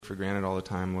for granted all the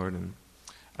time, Lord. And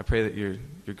I pray that your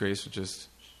grace would just,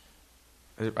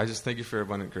 I just thank you for your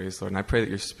abundant grace, Lord. And I pray that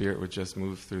your Spirit would just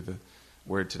move through the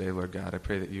word today, Lord God. I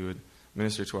pray that you would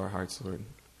minister to our hearts, Lord.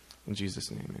 In Jesus'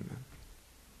 name, amen.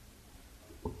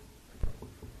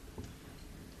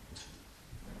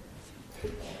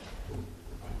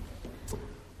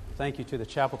 Thank you to the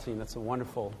chapel team. That's a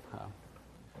wonderful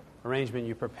arrangement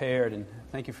you prepared, and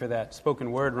thank you for that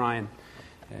spoken word, Ryan.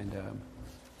 And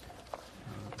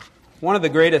one of the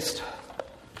greatest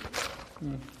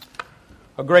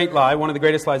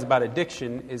lies about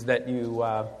addiction is that you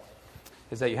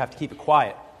have to keep it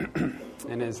quiet,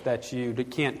 and is that you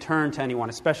can't turn to anyone,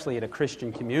 especially at a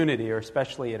Christian community or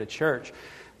especially at a church.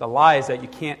 The lie is that you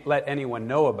can't let anyone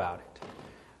know about it.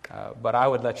 But I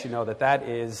would let you know that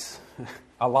is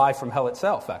a lie from hell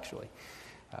itself, actually.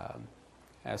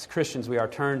 As Christians, we are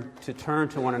turn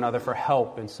to one another for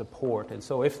help and support. And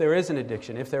so if there is an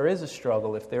addiction, if there is a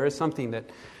struggle, if there is something that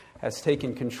has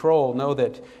taken control, know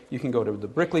that you can go to the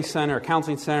Brickley Center,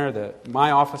 Counseling Center,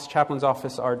 my office, chaplain's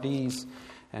office, RDs,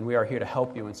 and we are here to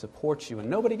help you and support you. And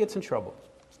nobody gets in trouble.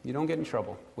 You don't get in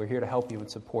trouble. We're here to help you and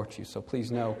support you. So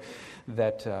please know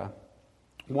that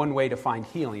one way to find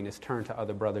healing is turn to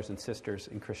other brothers and sisters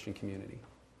in Christian community.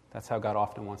 That's how God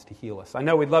often wants to heal us. I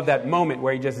know we'd love that moment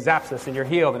where He just zaps us and you're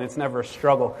healed and it's never a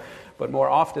struggle, but more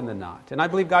often than not, and I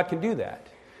believe God can do that,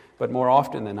 but more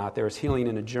often than not, there is healing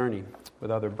in a journey with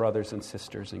other brothers and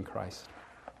sisters in Christ.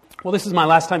 Well, this is my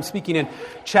last time speaking in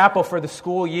chapel for the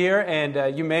school year,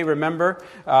 and you may remember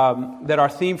that our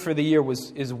theme for the year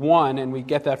is one, and we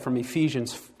get that from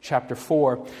Ephesians chapter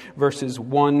 4, verses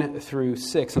 1 through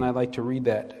 6, and I'd like to read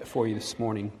that for you this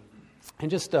morning. And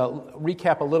just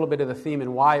recap a little bit of the theme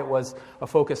and why it was a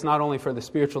focus not only for the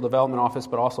Spiritual Development Office,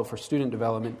 but also for student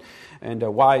development, and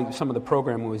why some of the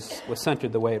program was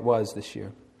centered the way it was this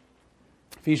year.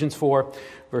 Ephesians 4,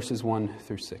 verses 1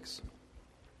 through 6.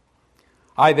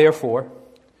 I, therefore,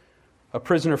 a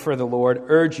prisoner for the Lord,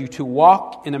 urge you to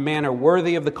walk in a manner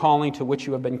worthy of the calling to which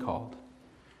you have been called,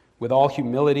 with all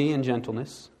humility and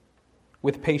gentleness,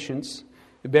 with patience,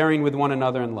 bearing with one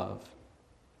another in love,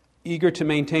 eager to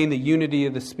maintain the unity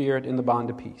of the Spirit in the bond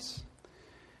of peace.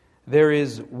 There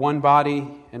is one body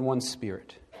and one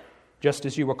Spirit, just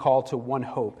as you were called to one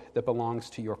hope that belongs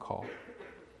to your call.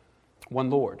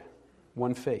 One Lord,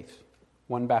 one faith,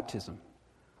 one baptism,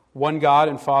 one God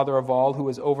and Father of all, who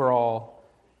is over all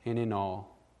and in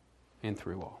all and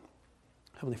through all.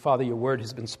 Heavenly Father, your word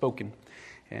has been spoken,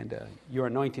 and your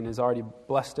anointing has already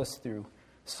blessed us through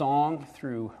song,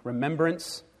 through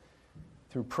remembrance,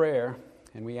 through prayer,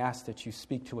 and we ask that you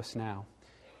speak to us now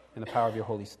through the power of your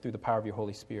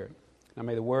Holy Spirit. Now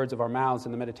may the words of our mouths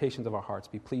and the meditations of our hearts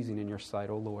be pleasing in your sight,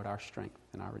 O Lord, our strength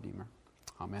and our Redeemer.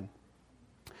 Amen.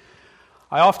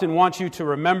 I often want you to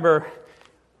remember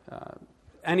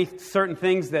any certain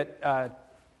things that,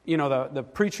 the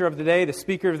preacher of the day, the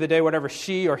speaker of the day, whatever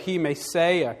she or he may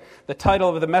say, the title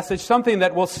of the message, something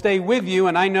that will stay with you.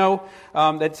 And I know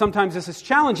that sometimes this is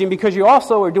challenging because you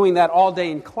also are doing that all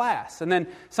day in class. And then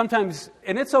sometimes,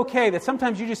 and it's okay that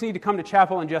sometimes you just need to come to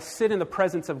chapel and just sit in the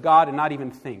presence of God and not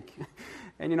even think.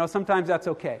 And sometimes that's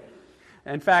okay.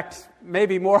 In fact,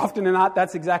 maybe more often than not,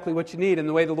 that's exactly what you need and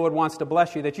the way the Lord wants to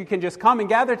bless you, that you can just come and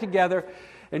gather together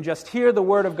and just hear the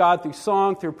Word of God through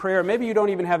song, through prayer. Maybe you don't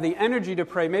even have the energy to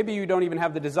pray. Maybe you don't even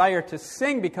have the desire to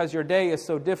sing because your day is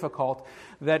so difficult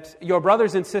that your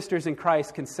brothers and sisters in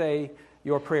Christ can say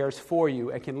your prayers for you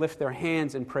and can lift their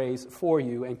hands in praise for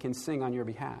you and can sing on your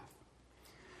behalf.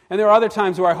 And there are other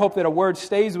times where I hope that a word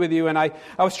stays with you, and I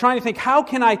was trying to think, how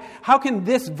can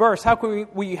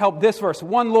we help this verse?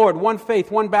 One Lord, one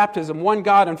faith, one baptism, one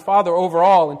God and Father over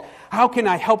all. And how can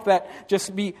I help that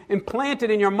just be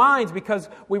implanted in your minds? Because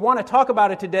we want to talk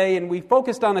about it today, and we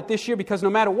focused on it this year because no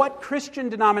matter what Christian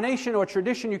denomination or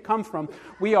tradition you come from,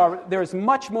 there is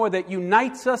much more that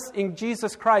unites us in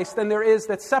Jesus Christ than there is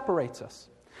that separates us.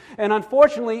 And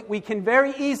unfortunately, we can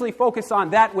very easily focus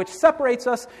on that which separates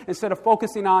us instead of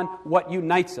focusing on what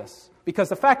unites us. Because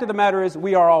the fact of the matter is,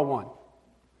 we are all one.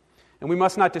 And we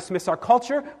must not dismiss our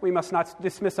culture. We must not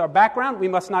dismiss our background. We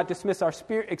must not dismiss our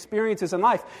experiences in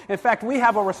life. In fact, we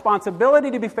have a responsibility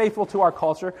to be faithful to our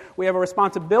culture. We have a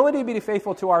responsibility to be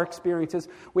faithful to our experiences.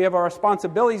 We have a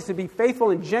responsibility to be faithful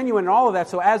and genuine in all of that.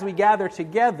 So as we gather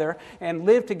together and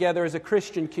live together as a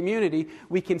Christian community,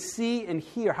 we can see and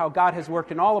hear how God has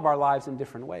worked in all of our lives in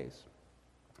different ways.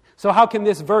 So how can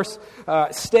this verse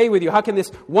stay with you? How can this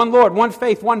one Lord, one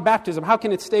faith, one baptism, how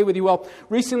can it stay with you? Well,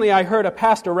 recently I heard a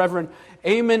pastor, Reverend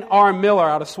Amon R. Miller,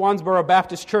 out of Swansboro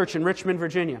Baptist Church in Richmond,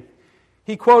 Virginia.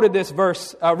 He quoted this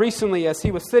verse recently as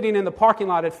he was sitting in the parking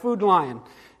lot at Food Lion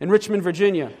in Richmond,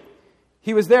 Virginia.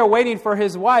 He was there waiting for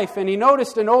his wife, and he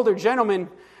noticed an older gentleman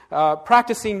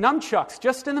practicing nunchucks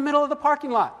just in the middle of the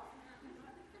parking lot.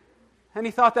 And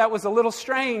he thought that was a little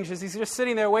strange as he's just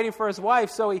sitting there waiting for his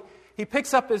wife. So he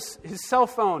picks up his cell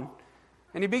phone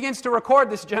and he begins to record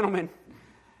this gentleman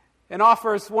and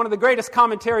offers one of the greatest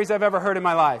commentaries I've ever heard in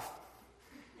my life.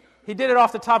 He did it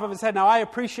off the top of his head. Now, I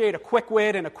appreciate a quick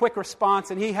wit and a quick response,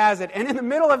 and he has it. And in the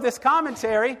middle of this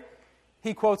commentary,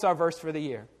 he quotes our verse for the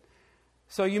year.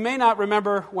 So you may not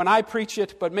remember when I preach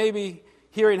it, but maybe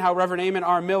hearing how Reverend Amon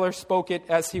R. Miller spoke it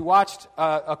as he watched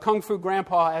a Kung Fu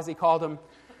grandpa, as he called him,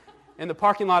 in the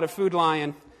parking lot of Food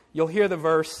Lion, you'll hear the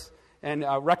verse and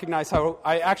recognize how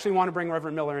I actually want to bring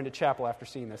Reverend Miller into chapel after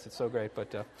seeing this. It's so great.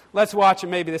 But let's watch,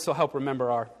 and maybe this will help remember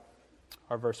our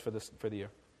verse for the year.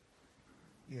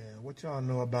 Yeah, what y'all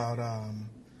know about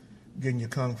getting your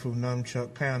Kung Fu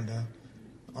Nunchuck Panda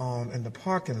in the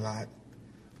parking lot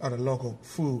of the local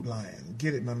Food Lion?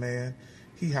 Get it, my man.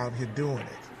 He out here doing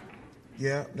it.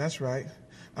 Yeah, that's right.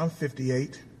 I'm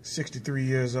 58, 63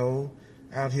 years old,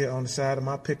 out here on the side of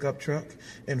my pickup truck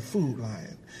in Food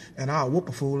Lion, and I'll whoop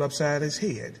a fool upside his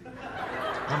head.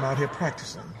 I'm out here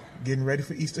practicing, getting ready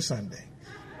for Easter Sunday.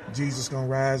 Jesus gonna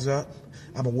rise up,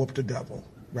 I'm gonna whoop the devil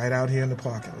right out here in the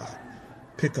parking lot.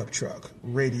 Pickup truck,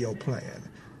 radio playing,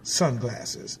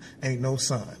 sunglasses, ain't no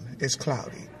sun, it's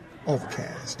cloudy,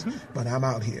 overcast, but I'm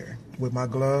out here with my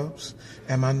gloves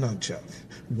and my nunchuck.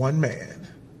 One man,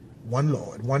 one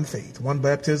Lord, one faith, one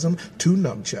baptism, two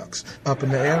nunchucks. Up in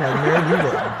the air like Mary Lou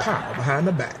Retton. Pow, behind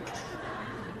the back.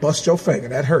 Bust your finger,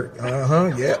 that hurt.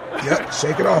 Yep.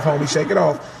 Shake it off, homie, shake it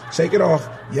off. Shake it off.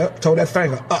 Yep, toe that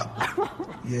finger up.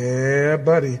 Yeah,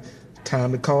 buddy.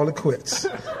 Time to call it quits.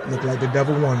 Look like the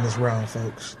devil won this round,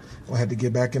 folks. Gonna have to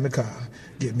get back in the car,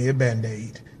 get me a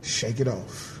Band-Aid, shake it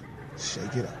off.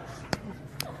 Shake it off.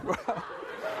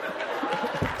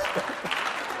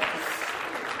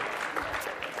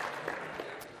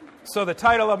 So the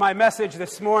title of my message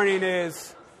this morning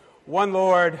is One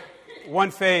Lord,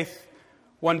 One Faith,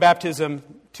 One Baptism,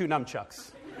 Two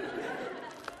Nunchucks.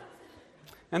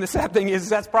 And the sad thing is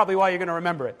that's probably why you're going to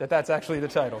remember it, that's actually the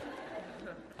title.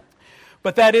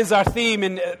 But that is our theme,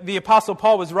 and the Apostle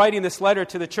Paul was writing this letter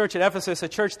to the church at Ephesus, a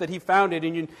church that he founded.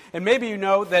 And maybe you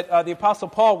know that the Apostle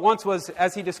Paul once was,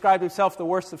 as he described himself, the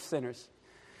worst of sinners.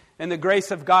 And the grace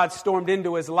of God stormed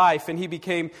into his life, and he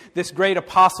became this great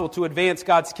apostle to advance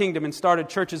God's kingdom and started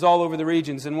churches all over the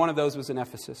regions, and one of those was in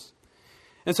Ephesus.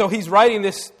 And so he's writing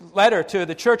this letter to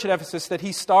the church at Ephesus that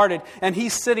he started, and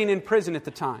he's sitting in prison at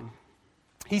the time.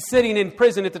 He's sitting in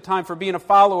prison at the time for being a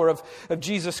follower of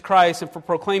Jesus Christ and for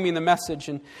proclaiming the message.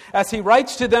 And as he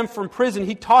writes to them from prison,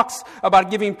 he talks about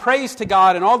giving praise to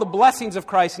God and all the blessings of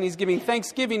Christ. And he's giving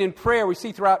thanksgiving and prayer. We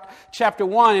see throughout chapter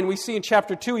 1, and we see in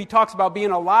chapter 2, he talks about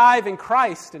being alive in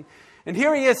Christ. And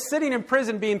here he is sitting in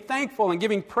prison being thankful and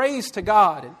giving praise to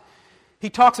God. And he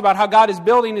talks about how God is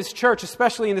building his church,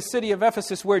 especially in the city of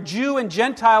Ephesus, where Jew and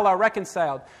Gentile are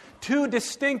reconciled. Two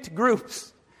distinct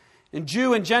groups. And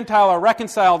Jew and Gentile are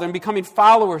reconciled and becoming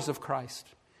followers of Christ.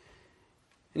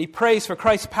 And he prays for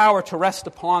Christ's power to rest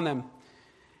upon them.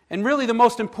 And really the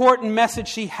most important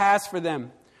message he has for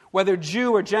them, whether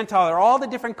Jew or Gentile, or all the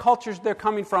different cultures they're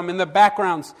coming from and the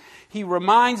backgrounds, he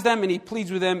reminds them and he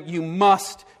pleads with them, you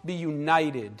must be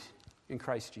united in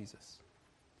Christ Jesus.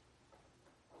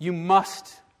 You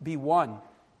must be one.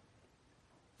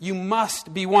 You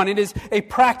must be one. It is a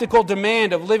practical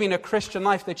demand of living a Christian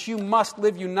life that you must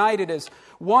live united as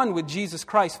one with Jesus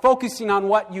Christ, focusing on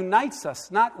what unites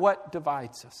us, not what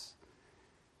divides us.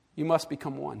 You must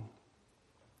become one.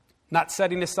 Not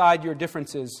setting aside your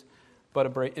differences, but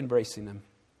embracing them.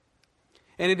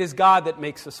 And it is God that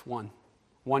makes us one.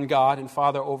 One God and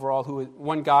Father over all,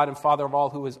 one God and Father of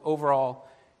all, who is over all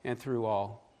and through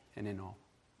all and in all.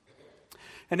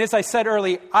 And as I said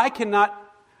earlier,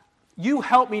 you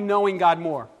help me knowing God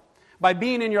more by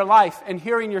being in your life and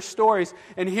hearing your stories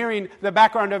and hearing the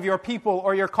background of your people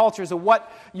or your cultures, of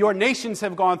what your nations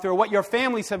have gone through, what your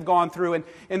families have gone through,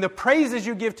 and the praises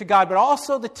you give to God, but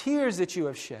also the tears that you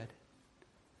have shed.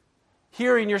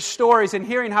 Hearing your stories and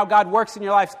hearing how God works in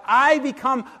your lives, I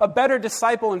become a better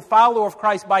disciple and follower of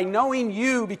Christ by knowing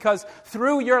you, because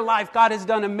through your life God has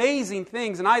done amazing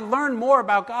things, and I learn more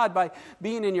about God by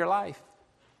being in your life.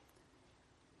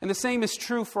 And the same is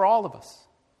true for all of us.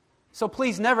 So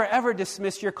please never ever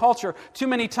dismiss your culture. Too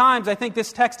many times I think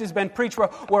this text has been preached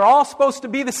where we're all supposed to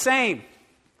be the same.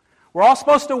 We're all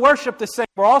supposed to worship the same.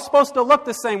 We're all supposed to look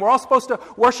the same. We're all supposed to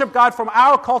worship God from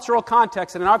our cultural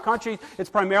context. And in our country, it's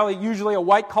primarily usually a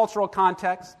white cultural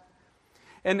context.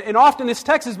 And often this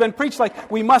text has been preached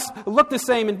like we must look the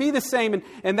same and be the same,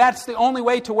 and that's the only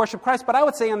way to worship Christ. But I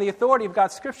would say on the authority of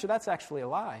God's Scripture, that's actually a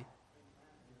lie.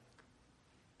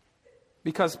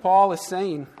 Because Paul is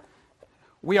saying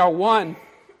we are one.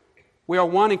 We are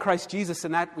one in Christ Jesus,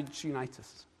 and that which unites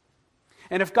us.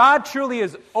 And if God truly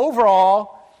is over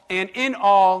all and in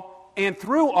all and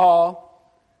through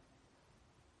all,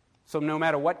 so no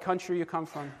matter what country you come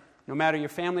from, no matter your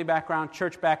family background,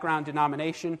 church background,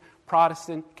 denomination,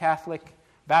 Protestant, Catholic,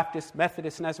 Baptist,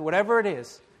 Methodist, Nazarene, whatever it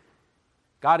is,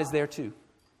 God is there too.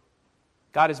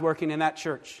 God is working in that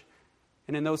church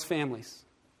and in those families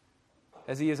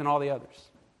as He is in all the others.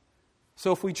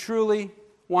 So if we truly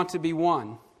want to be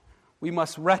one, we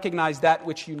must recognize that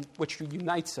which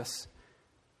unites us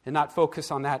and not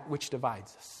focus on that which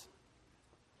divides us.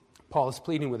 Paul is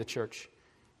pleading with the church,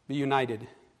 be united,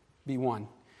 be one.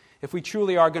 If we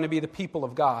truly are going to be the people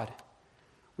of God,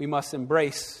 we must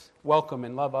embrace, welcome,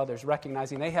 and love others,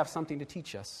 recognizing they have something to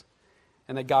teach us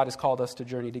and that God has called us to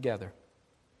journey together.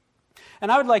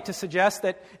 And I would like to suggest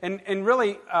that, and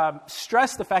really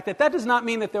stress the fact that that does not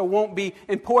mean that there won't be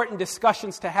important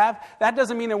discussions to have. That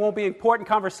doesn't mean there won't be important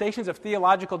conversations of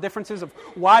theological differences of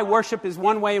why worship is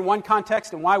one way in one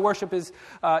context and why worship is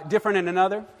different in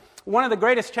another. One of the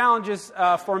greatest challenges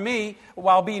for me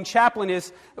while being chaplain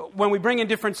is when we bring in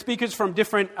different speakers from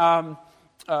different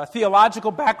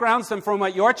theological backgrounds than from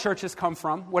what your church has come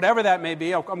from, whatever that may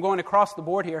be. I'm going across the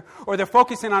board here. Or they're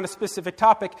focusing on a specific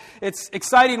topic. It's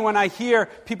exciting when I hear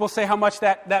people say how much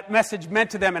that message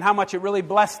meant to them and how much it really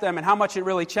blessed them and how much it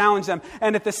really challenged them.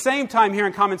 And at the same time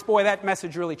hearing comments, boy, that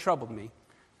message really troubled me.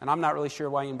 And I'm not really sure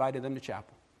why you invited them to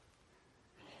chapel.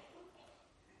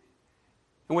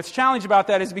 And what's challenging about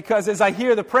that is because as I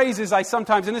hear the praises, I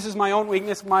sometimes, and this is my own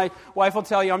weakness, my wife will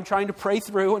tell you I'm trying to pray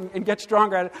through and get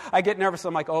stronger at it. I get nervous.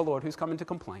 I'm like, oh Lord, who's coming to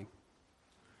complain?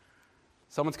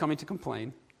 Someone's coming to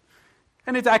complain.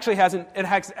 And it actually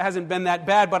hasn't been that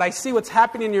bad, but I see what's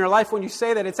happening in your life when you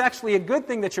say that. It's actually a good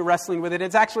thing that you're wrestling with it.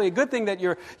 It's actually a good thing that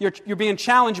you're being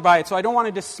challenged by it. So I don't want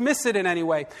to dismiss it in any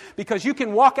way, because you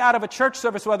can walk out of a church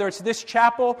service, whether it's this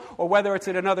chapel or whether it's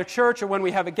at another church or when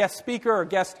we have a guest speaker or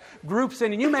guest groups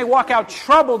in, and you may walk out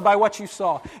troubled by what you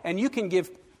saw, and you can give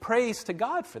praise to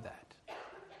God for that.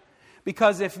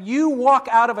 Because if you walk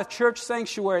out of a church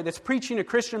sanctuary that's preaching a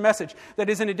Christian message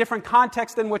that is in a different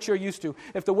context than what you're used to,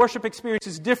 if the worship experience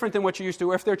is different than what you're used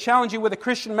to, or if they're challenging you with a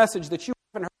Christian message that you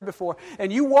haven't heard before,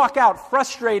 and you walk out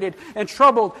frustrated and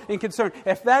troubled and concerned,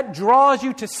 if that draws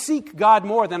you to seek God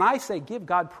more, then I say give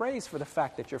God praise for the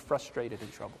fact that you're frustrated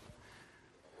and troubled.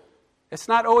 It's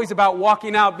not always about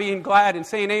walking out being glad and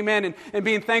saying amen and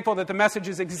being thankful that the message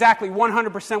is exactly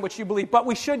 100% what you believe, but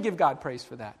we should give God praise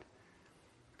for that.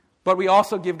 But we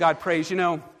also give God praise. You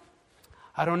know,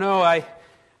 I don't know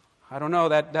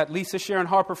that Lisa Sharon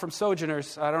Harper from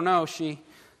Sojourners, I don't know, she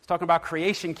was talking about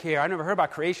creation care. I never heard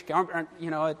about creation care. You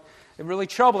know, it really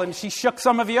troubled, and she shook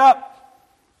some of you up.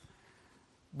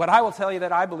 But I will tell you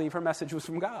that I believe her message was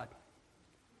from God.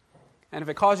 And if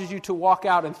it causes you to walk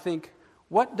out and think,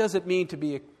 what does it mean to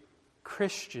be a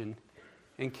Christian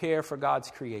and care for God's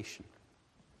creation?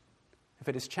 If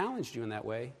it has challenged you in that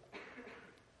way,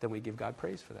 then we give God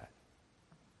praise for that.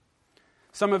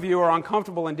 Some of you are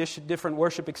uncomfortable in different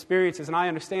worship experiences, and I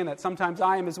understand that. Sometimes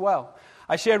I am as well.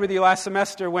 I shared with you last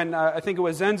semester when I think it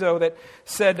was Zenzo that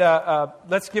said,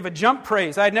 let's give a jump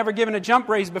praise. I had never given a jump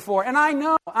praise before. And I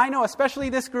know, especially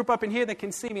this group up in here that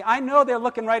can see me, I know they're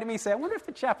looking right at me saying, I wonder if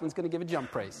the chaplain's going to give a jump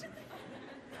praise.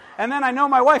 And then I know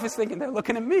my wife is thinking, they're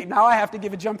looking at me. Now I have to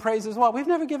give a jump praise as well. We've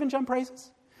never given jump praises.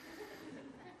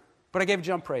 But I gave a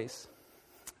jump praise.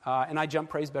 And I jump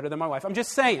praise better than my wife. I'm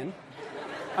just saying.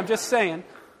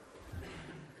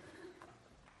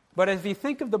 But if you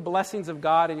think of the blessings of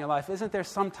God in your life, isn't there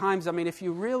sometimes, if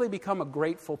you really become a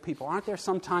grateful people, aren't there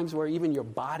some times where even your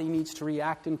body needs to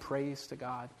react in praise to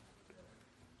God?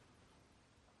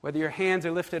 Whether your hands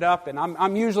are lifted up, and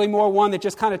I'm usually more one that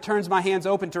just kind of turns my hands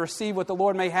open to receive what the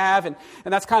Lord may have, and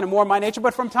that's kind of more my nature.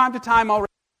 But from time to time,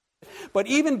 but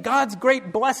even God's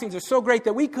great blessings are so great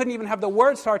that we couldn't even have the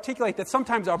words to articulate that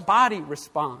sometimes our body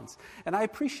responds. And I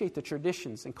appreciate the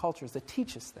traditions and cultures that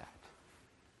teach us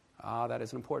that. That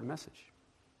is an important message.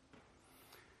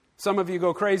 Some of you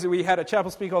go crazy. We had a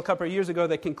chapel speaker a couple of years ago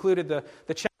that concluded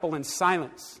the chapel in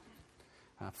silence.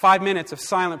 5 minutes of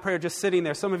silent prayer just sitting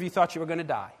there. Some of you thought you were going to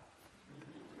die.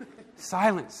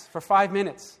 Silence for 5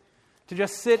 minutes. To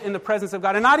just sit in the presence of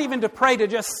God. And not even to pray, to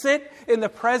just sit in the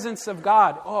presence of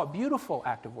God. Oh, a beautiful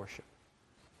act of worship.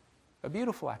 A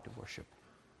beautiful act of worship.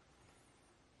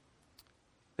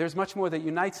 There's much more that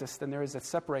unites us than there is that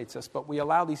separates us, but we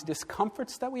allow these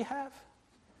discomforts that we have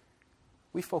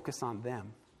we focus on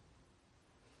them.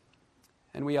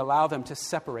 And we allow them to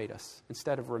separate us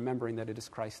instead of remembering that it is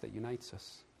Christ that unites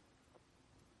us.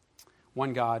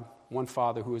 One God, one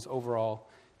Father who is over all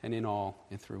and in all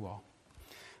and through all.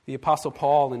 The Apostle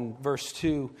Paul in verse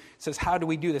 2 says, how do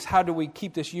we do this? How do we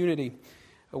keep this unity?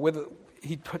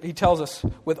 He tells us,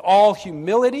 with all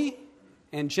humility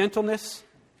and gentleness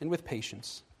and with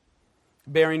patience,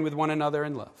 bearing with one another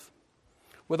in love.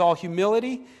 With all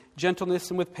humility, gentleness,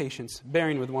 and with patience,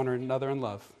 bearing with one another in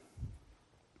love.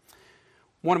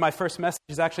 One of my first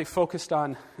messages actually focused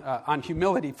on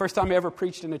humility. First time I ever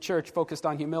preached in a church focused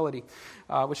on humility,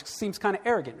 which seems kind of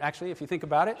arrogant, actually, if you think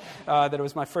about it, that it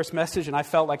was my first message, and I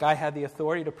felt like I had the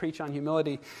authority to preach on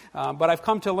humility. But I've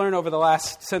come to learn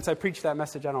since I preached that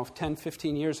message, I don't know, 10,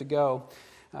 15 years ago,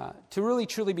 to really,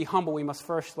 truly be humble, we must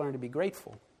first learn to be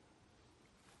grateful.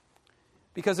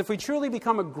 Because if we truly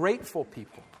become a grateful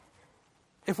people,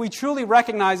 if we truly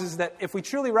recognize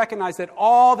that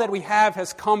all that we have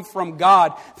has come from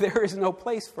God, there is no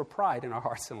place for pride in our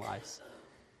hearts and lives.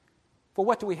 For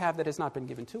what do we have that has not been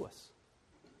given to us?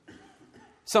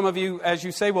 Some of you, as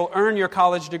you say, will earn your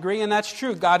college degree, and that's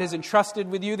true. God has entrusted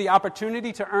with you the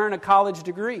opportunity to earn a college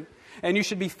degree. And you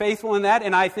should be faithful in that,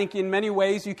 and I think in many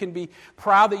ways you can be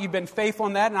proud that you've been faithful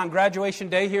in that. And on graduation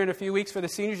day here in a few weeks for the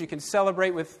seniors, you can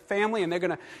celebrate with family, and they're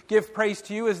going to give praise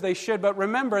to you as they should. But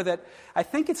remember that I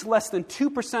think it's less than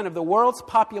 2% of the world's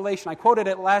population. I quoted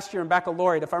it last year in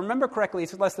baccalaureate. If I remember correctly,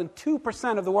 it's less than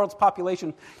 2% of the world's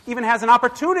population even has an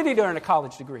opportunity to earn a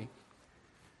college degree.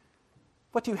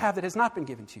 What do you have that has not been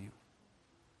given to you?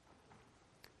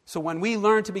 So when we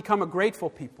learn to become a grateful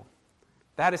people,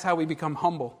 that is how we become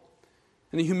humble.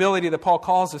 And the humility that Paul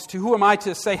calls us to. Who am I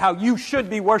to say how you should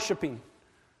be worshiping?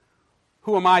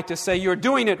 Who am I to say you're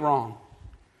doing it wrong?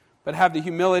 But have the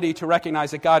humility to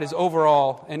recognize that God is over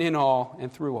all and in all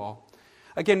and through all.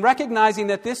 Again, recognizing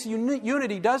that this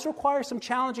unity does require some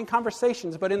challenging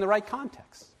conversations, but in the right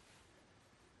context.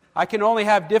 I can only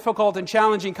have difficult and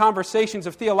challenging conversations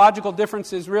of theological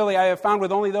differences, really, I have found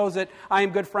with only those that I am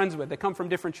good friends with, that come from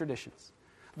different traditions.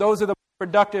 Those are the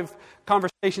productive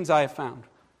conversations I have found.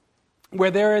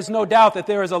 Where there is no doubt that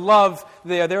there is a love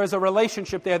there is a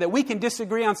relationship there, that we can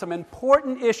disagree on some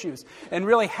important issues and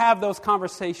really have those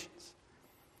conversations.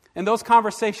 And those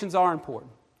conversations are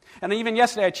important. And even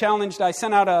yesterday I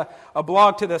sent out a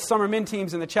blog to the summer min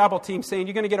teams and the chapel team saying,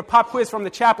 you're going to get a pop quiz from the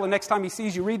chaplain next time he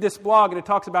sees you. Read this blog, and it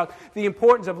talks about the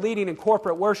importance of leading in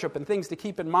corporate worship and things to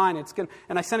keep in mind.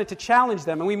 And I sent it to challenge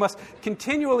them. And we must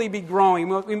continually be growing.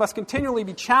 We must continually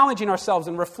be challenging ourselves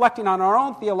and reflecting on our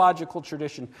own theological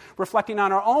tradition, reflecting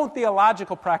on our own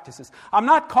theological practices. I'm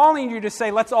not calling you to say,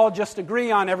 let's all just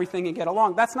agree on everything and get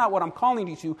along. That's not what I'm calling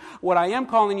you to. What I am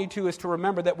calling you to is to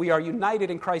remember that we are united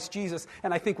in Christ Jesus,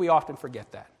 and I think we often forget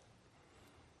that.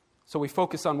 So we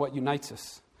focus on what unites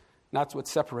us, not what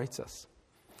separates us.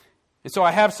 And so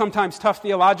I have sometimes tough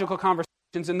theological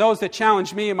conversations, and those that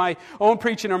challenge me in my own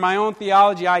preaching or my own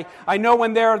theology. I know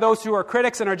when there are those who are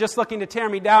critics and are just looking to tear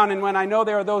me down, and when I know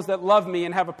there are those that love me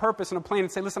and have a purpose and a plan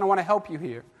and say, listen, I want to help you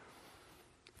here.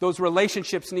 Those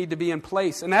relationships need to be in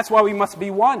place, and that's why we must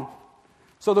be one.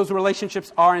 So those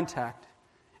relationships are intact,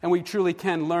 and we truly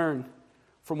can learn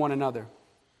from one another.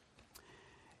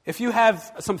 If you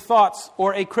have some thoughts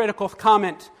or a critical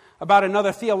comment about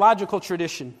another theological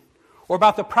tradition, or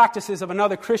about the practices of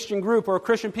another Christian group or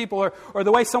Christian people, or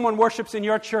the way someone worships in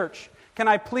your church, can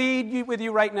I plead with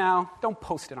you right now, don't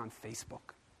post it on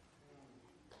Facebook.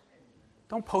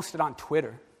 Don't post it on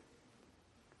Twitter.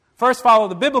 First, follow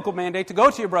the biblical mandate to go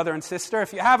to your brother and sister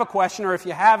if you have a question or if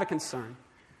you have a concern.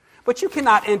 But you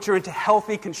cannot enter into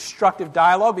healthy, constructive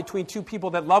dialogue between two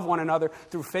people that love one another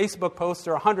through Facebook posts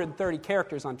or 130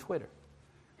 characters on Twitter.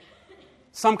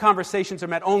 Some conversations are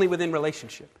met only within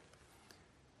relationship.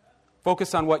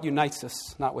 Focus on what unites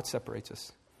us, not what separates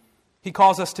us. He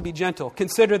calls us to be gentle.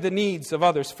 Consider the needs of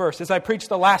others first. As I preached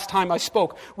the last time I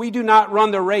spoke, we do not run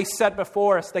the race set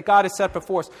before us, that God has set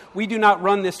before us. We do not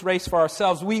run this race for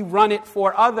ourselves. We run it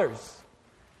for others.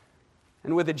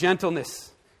 And with a gentleness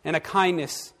and a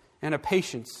kindness and a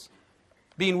patience,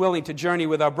 being willing to journey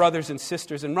with our brothers and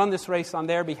sisters and run this race on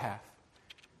their behalf,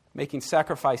 making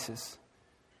sacrifices,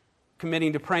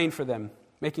 committing to praying for them,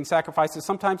 making sacrifices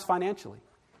sometimes financially,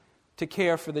 to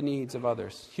care for the needs of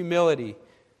others. Humility,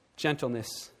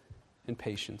 gentleness, and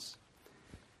patience.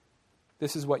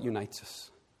 This is what unites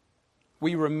us.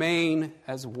 We remain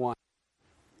as one.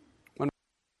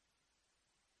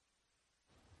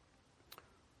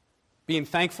 Being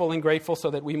thankful and grateful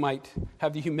so that we might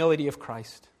have the humility of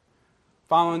Christ,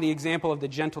 following the example of the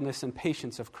gentleness and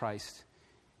patience of Christ,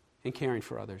 and caring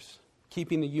for others,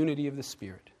 keeping the unity of the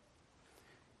Spirit.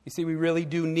 You see, we really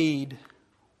do need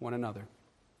one another.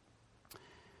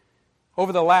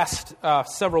 Over the last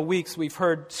several weeks, we've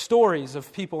heard stories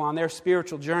of people on their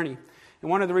spiritual journey. And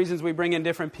one of the reasons we bring in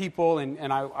different people,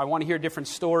 and I want to hear different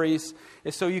stories,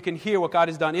 is so you can hear what God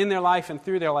has done in their life and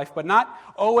through their life, but not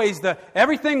always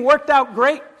everything worked out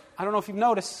great. I don't know if you've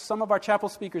noticed, some of our chapel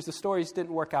speakers, the stories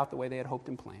didn't work out the way they had hoped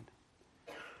and planned.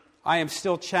 I am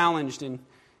still challenged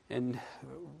in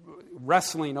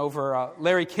wrestling over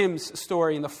Larry Kim's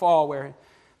story in the fall, where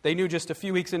they knew just a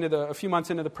few months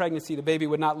into the pregnancy, the baby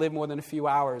would not live more than a few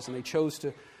hours, and they chose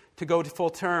to go to full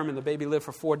term, and the baby lived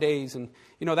for 4 days. And,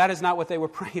 that is not what they were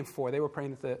praying for. They were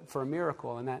praying for a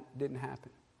miracle, and that didn't happen.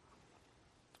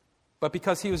 But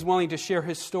because he was willing to share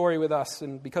his story with us,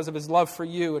 and because of his love for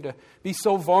you, and to be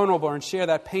so vulnerable and share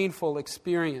that painful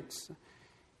experience,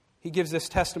 he gives this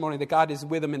testimony that God is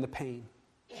with him in the pain,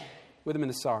 with him in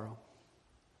the sorrow.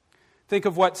 Think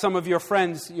of what some of your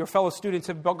friends, your fellow students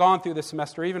have gone through this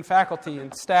semester, even faculty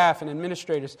and staff and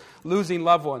administrators, losing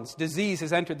loved ones. Disease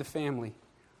has entered the family.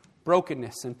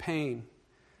 Brokenness and pain.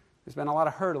 There's been a lot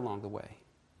of hurt along the way.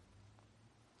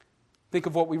 Think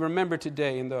of what we remember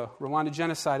today in the Rwanda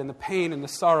genocide and the pain and the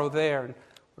sorrow there, and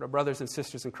what our brothers and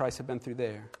sisters in Christ have been through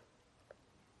there.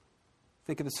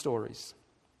 Think of the stories.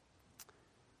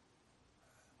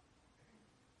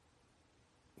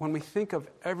 When we think of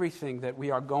everything that we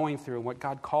are going through and what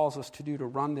God calls us to do to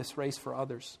run this race for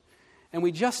others, and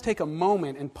we just take a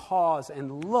moment and pause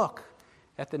and look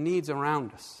at the needs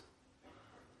around us,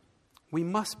 we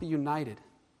must be united.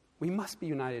 We must be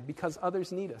united because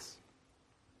others need us.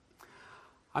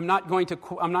 I'm not going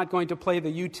to play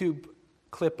the YouTube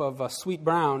clip of Sweet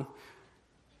Brown,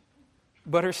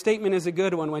 but her statement is a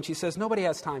good one when she says, "Nobody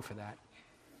has time for that."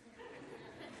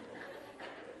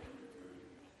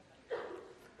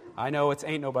 I know it's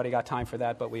ain't nobody got time for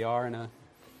that, but we are in a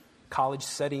college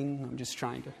setting. I'm just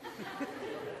trying to.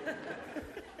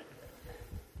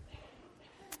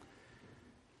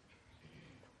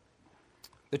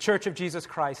 The Church of Jesus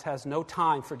Christ has no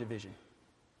time for division.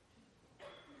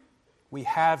 We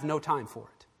have no time for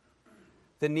it.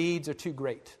 The needs are too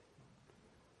great.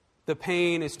 The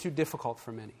pain is too difficult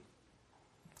for many.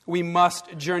 We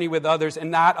must journey with others and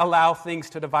not allow things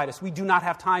to divide us. We do not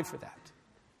have time for that.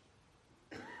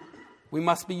 We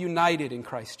must be united in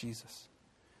Christ Jesus.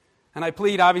 And I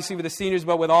plead, obviously, with the seniors,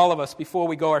 but with all of us before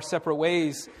we go our separate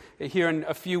ways here in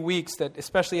a few weeks, that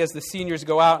especially as the seniors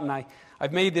go out, and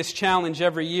I've made this challenge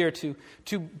every year to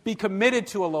be committed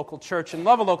to a local church and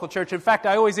love a local church. In fact,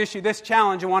 I always issue this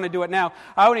challenge and want to do it now.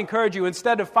 I would encourage you,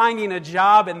 instead of finding a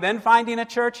job and then finding a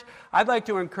church, I'd like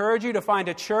to encourage you to find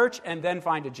a church and then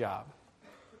find a job.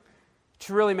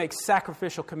 To really make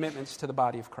sacrificial commitments to the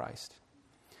body of Christ.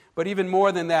 But even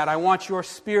more than that, I want your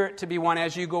spirit to be one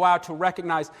as you go out to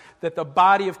recognize that the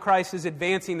body of Christ is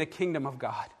advancing the kingdom of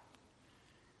God.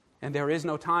 And there is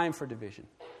no time for division.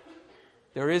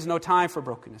 There is no time for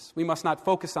brokenness. We must not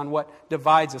focus on what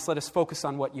divides us. Let us focus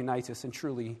on what unites us and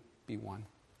truly be one.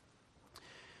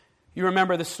 You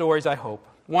remember the stories, I hope.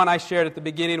 One I shared at the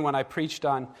beginning when I preached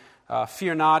on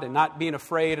fear not and not being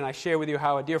afraid. And I share with you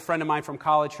how a dear friend of mine from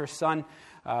college, her son,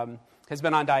 has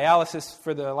been on dialysis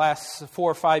for the last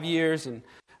 4 or 5 years, and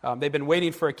they've been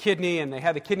waiting for a kidney, and they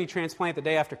had the kidney transplant the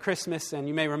day after Christmas. And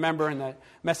you may remember in the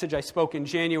message I spoke in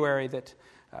January that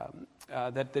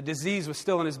the disease was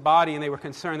still in his body, and they were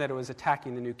concerned that it was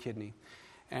attacking the new kidney.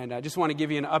 And I just want to give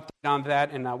you an update on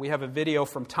that, and we have a video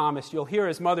from Thomas. You'll hear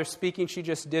his mother speaking. She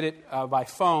just did it by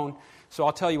phone, so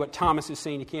I'll tell you what Thomas is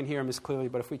saying. You can't hear him as clearly,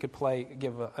 but if we could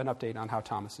give an update on how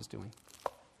Thomas is doing.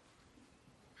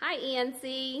 Hi,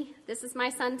 ENC. This is my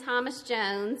son, Thomas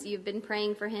Jones. You've been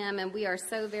praying for him, and we are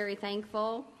so very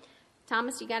thankful.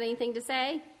 Thomas, you got anything to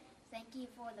say? Thank you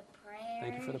for the prayers.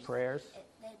 Thank you for the prayers.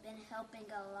 They've been helping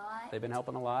a lot. They've been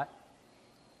helping a lot.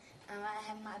 I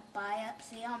have my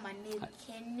biopsy on my new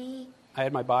kidney. I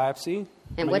had my biopsy.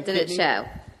 And what did it show?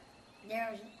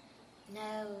 There's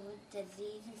no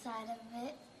disease inside of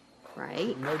it.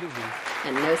 Right. No disease.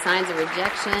 And no signs of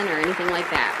rejection or anything like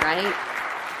that, right?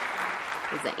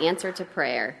 Is the answer to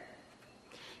prayer.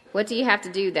 What do you have to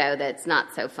do, though, that's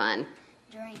not so fun?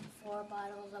 Drink 4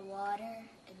 bottles of water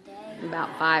a day.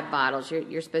 About 5 bottles.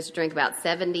 You're supposed to drink about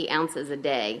 70 ounces a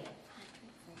day.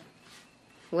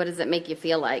 What does it make you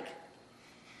feel like?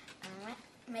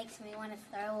 It makes me want to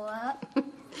throw up.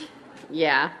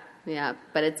 Yeah,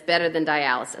 but it's better than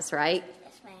dialysis, right?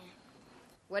 Yes, ma'am.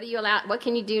 What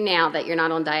can you do now that you're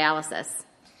not on dialysis?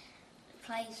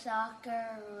 Play soccer,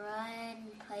 run,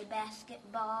 play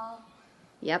basketball.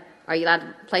 Yep. Are you allowed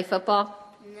to play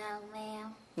football? No,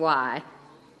 ma'am. Why?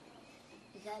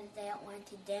 Because they don't want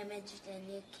to damage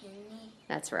the new kidney.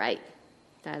 That's right.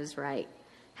 That is right.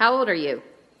 How old are you?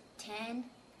 10.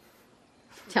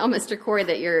 Tell Mr. Corey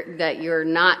that you're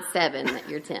not 7, that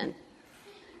you're 10.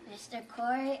 Mr.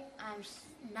 Corey, I'm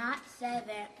not 7,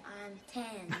 I'm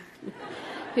 10.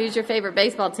 Who's your favorite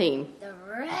baseball team? The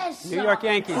Red Sox. New York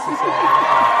Yankees.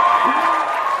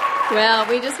 Well,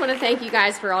 we just want to thank you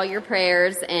guys for all your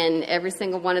prayers, and every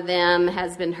single one of them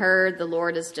has been heard. The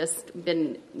Lord has just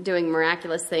been doing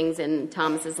miraculous things in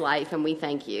Thomas's life, and we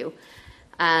thank you.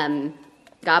 God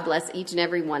bless each and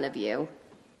every one of you.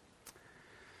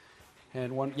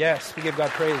 And yes, we give God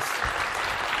praise.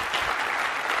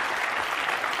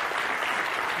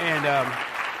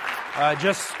 And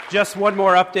just one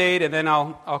more update, and then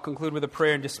I'll conclude with a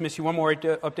prayer and dismiss you. One more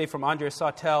update from Andrea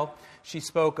Sautel. She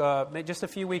spoke just a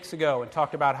few weeks ago and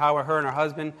talked about how her and her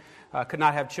husband could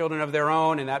not have children of their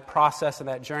own, and that process and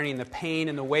that journey and the pain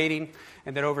and the waiting,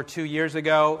 and that over 2 years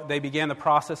ago they began the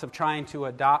process of trying to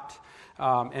adopt.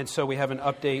 And so we have an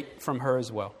update from her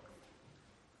as well.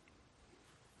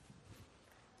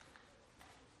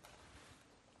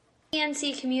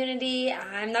 ENC community,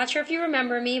 I'm not sure if you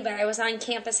remember me, but I was on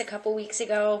campus a couple weeks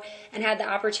ago and had the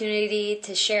opportunity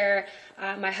to share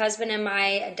my husband and my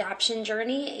adoption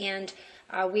journey, and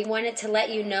we wanted to let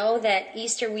you know that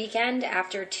Easter weekend,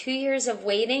 after 2 years of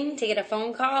waiting to get a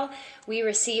phone call, we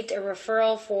received a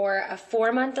referral for a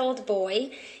 4-month-old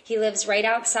boy. He lives right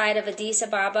outside of Addis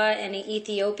Ababa in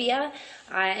Ethiopia,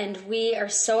 and we are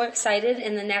so excited.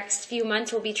 In the next few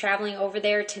months, we'll be traveling over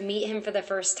there to meet him for the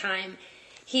first time.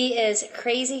 He is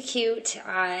crazy cute.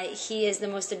 He is the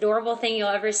most adorable thing you'll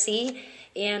ever see.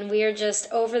 And we are just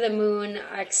over the moon,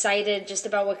 excited just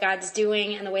about what God's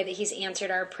doing and the way that He's answered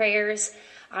our prayers.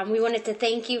 We wanted to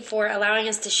thank you for allowing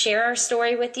us to share our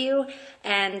story with you.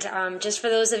 And just for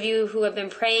those of you who have been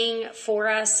praying for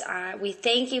us, we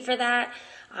thank you for that.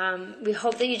 We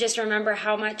hope that you just remember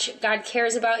how much God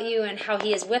cares about you and how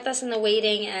He is with us in the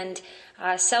waiting. And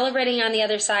celebrating on the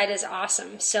other side is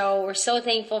awesome. So we're so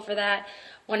thankful for that.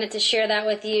 Wanted to share that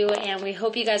with you, and we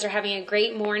hope you guys are having a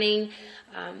great morning.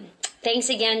 Thanks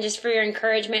again just for your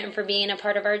encouragement and for being a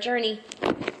part of our journey.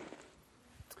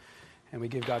 And we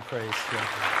give God praise. Yeah.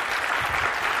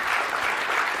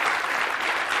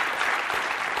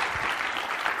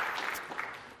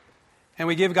 And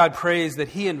we give God praise that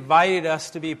He invited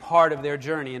us to be part of their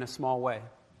journey in a small way.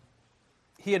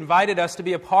 He invited us to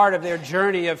be a part of their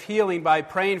journey of healing by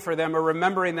praying for them or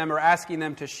remembering them or asking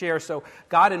them to share. So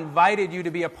God invited you to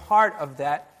be a part of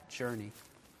that journey.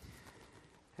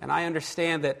 And I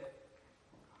understand that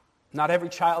not every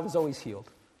child is always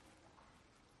healed.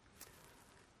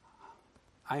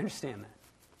 I understand that.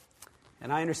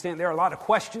 And I understand there are a lot of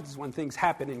questions when things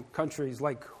happen in countries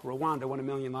like Rwanda when 1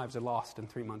 million lives are lost in a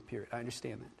 3-month period. I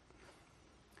understand that.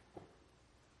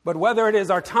 But whether it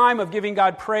is our time of giving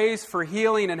God praise for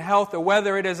healing and health, or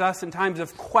whether it is us in times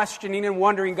of questioning and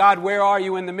wondering, God, where are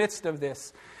you in the midst of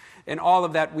this? In all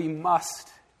of that, we must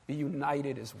be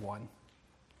united as one.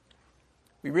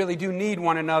 We really do need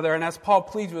one another, and as Paul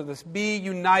pleads with us, be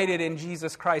united in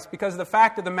Jesus Christ. Because the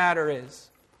fact of the matter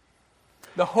is,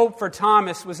 the hope for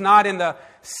Thomas was not in the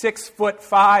 6'5",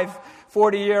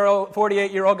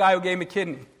 48-year-old guy who gave him a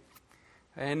kidney.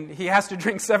 And he has to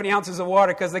drink 70 ounces of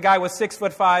water because the guy was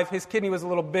 6'5". His kidney was a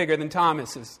little bigger than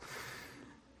Thomas's.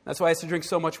 That's why he has to drink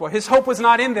so much water. His hope was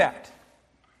not in that.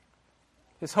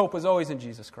 His hope was always in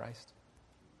Jesus Christ.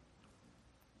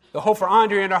 The hope for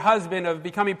Andrea and her husband of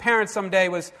becoming parents someday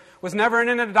was never in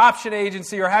an adoption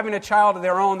agency or having a child of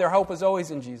their own. Their hope was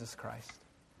always in Jesus Christ.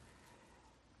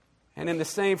 And in the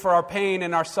same for our pain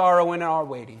and our sorrow and our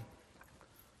waiting.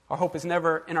 Our hope is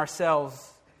never in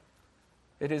ourselves.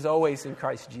 It is always in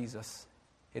Christ Jesus.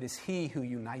 It is He who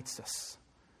unites us.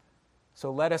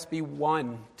 So let us be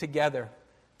one together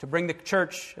to bring the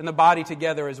church and the body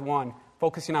together as one,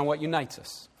 focusing on what unites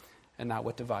us and not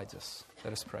what divides us.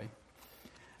 Let us pray.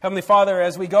 Heavenly Father,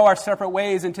 as we go our separate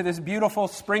ways into this beautiful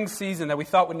spring season that we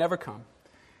thought would never come,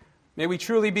 may we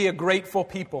truly be a grateful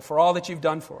people for all that You've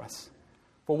done for us.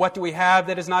 For what do we have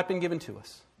that has not been given to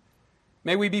us?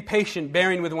 May we be patient,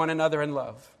 bearing with one another in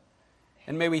love.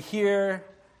 And may we hear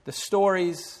the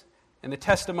stories and the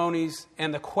testimonies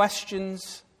and the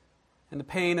questions and the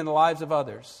pain in the lives of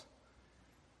others,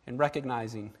 and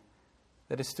recognizing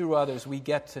that it's through others we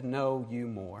get to know You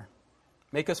more.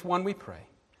 Make us one, we pray.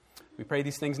 We pray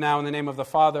these things now in the name of the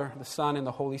Father, the Son, and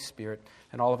the Holy Spirit.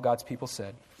 And all of God's people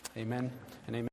said, Amen and amen.